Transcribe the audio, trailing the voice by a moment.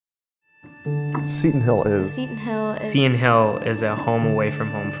Seton Hill is? Seton Hill is a home away from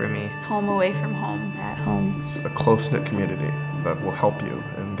home for me. It's home away from home, at home. It's a close-knit community that will help you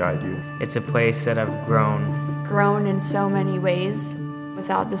and guide you. It's a place that I've grown. Grown in so many ways.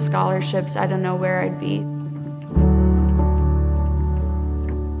 Without the scholarships, I don't know where I'd be.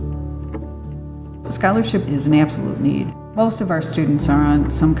 Scholarship is an absolute need. Most of our students are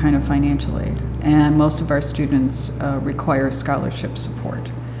on some kind of financial aid, and most of our students require scholarship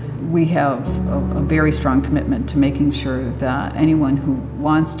support. We have a very strong commitment to making sure that anyone who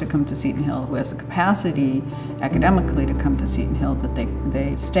wants to come to Seton Hill, who has the capacity academically to come to Seton Hill, that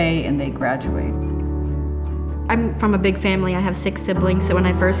they stay and they graduate. I'm from a big family. I have 6 siblings, so when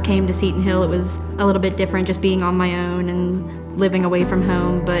I first came to Seton Hill, it was a little bit different just being on my own and living away from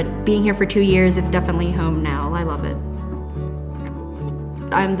home, but being here for 2 years, it's definitely home now. I love it.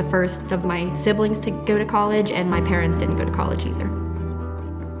 I'm the first of my siblings to go to college, and my parents didn't go to college either.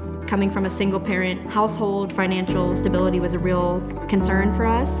 Coming from a single-parent household, financial stability was a real concern for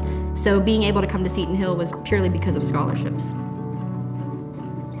us, so being able to come to Seton Hill was purely because of scholarships.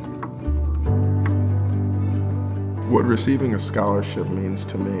 What receiving a scholarship means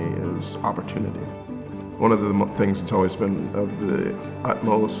to me is opportunity. One of the things that's always been of the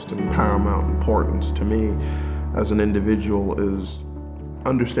utmost and paramount importance to me as an individual is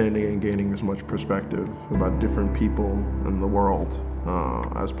understanding and gaining as much perspective about different people in the world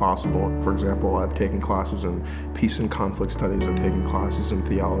as possible. For example, I've taken classes in peace and conflict studies, I've taken classes in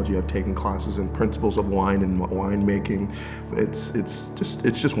theology, I've taken classes in principles of wine and winemaking. It's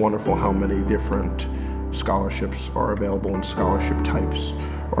just wonderful how many different scholarships are available and scholarship types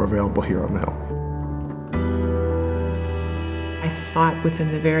are available here on the Hill. I thought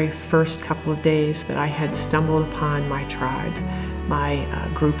within the very first couple of days that I had stumbled upon my tribe, my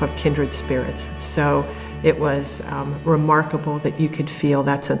group of kindred spirits. So it was remarkable that you could feel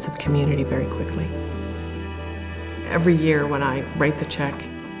that sense of community very quickly. Every year when I write the check,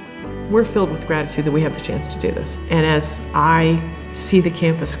 we're filled with gratitude that we have the chance to do this. And as I see the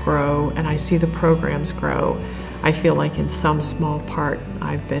campus grow and I see the programs grow, I feel like in some small part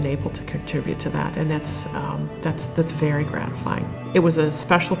I've been able to contribute to that, and that's very gratifying. It was a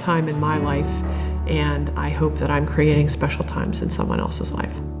special time in my life, and I hope that I'm creating special times in someone else's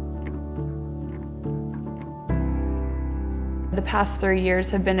life. The past 3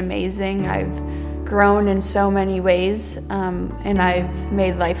 years have been amazing. I've grown in so many ways, and I've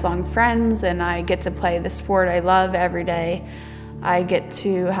made lifelong friends, and I get to play the sport I love every day. I get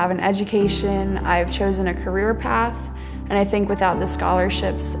to have an education, I've chosen a career path, and I think without the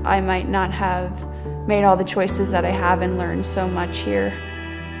scholarships, I might not have made all the choices that I have and learned so much here.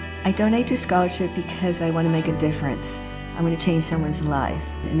 I donate to scholarship because I want to make a difference. I want to change someone's life,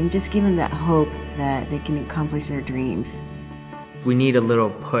 and then just give them that hope that they can accomplish their dreams. We need a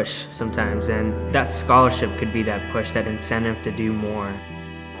little push sometimes, and that scholarship could be that push, that incentive to do more.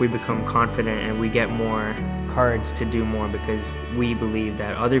 We become confident and we get more courage to do more because we believe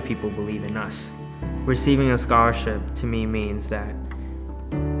that other people believe in us. Receiving a scholarship to me means that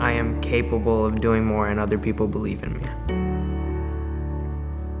I am capable of doing more and other people believe in me.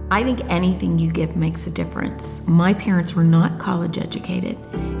 I think anything you give makes a difference. My parents were not college educated,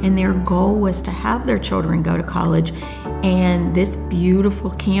 and their goal was to have their children go to college, and this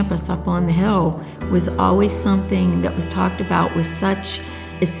beautiful campus up on the hill was always something that was talked about with such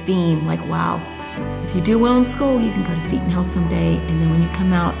esteem, like, wow, if you do well in school, you can go to Seton Hill someday, and then when you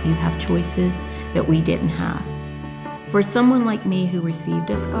come out, you have choices that we didn't have. For someone like me who received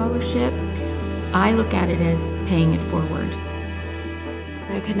a scholarship, I look at it as paying it forward.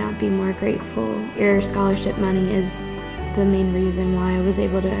 I could not be more grateful. Your scholarship money is the main reason why I was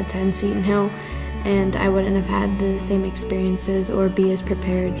able to attend Seton Hill, and I wouldn't have had the same experiences or be as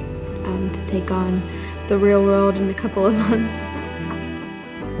prepared to take on the real world in a couple of months.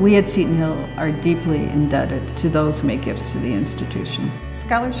 We at Seton Hill are deeply indebted to those who make gifts to the institution.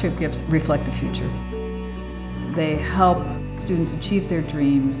 Scholarship gifts reflect the future. They help students achieve their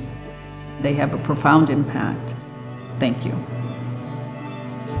dreams. They have a profound impact. Thank you.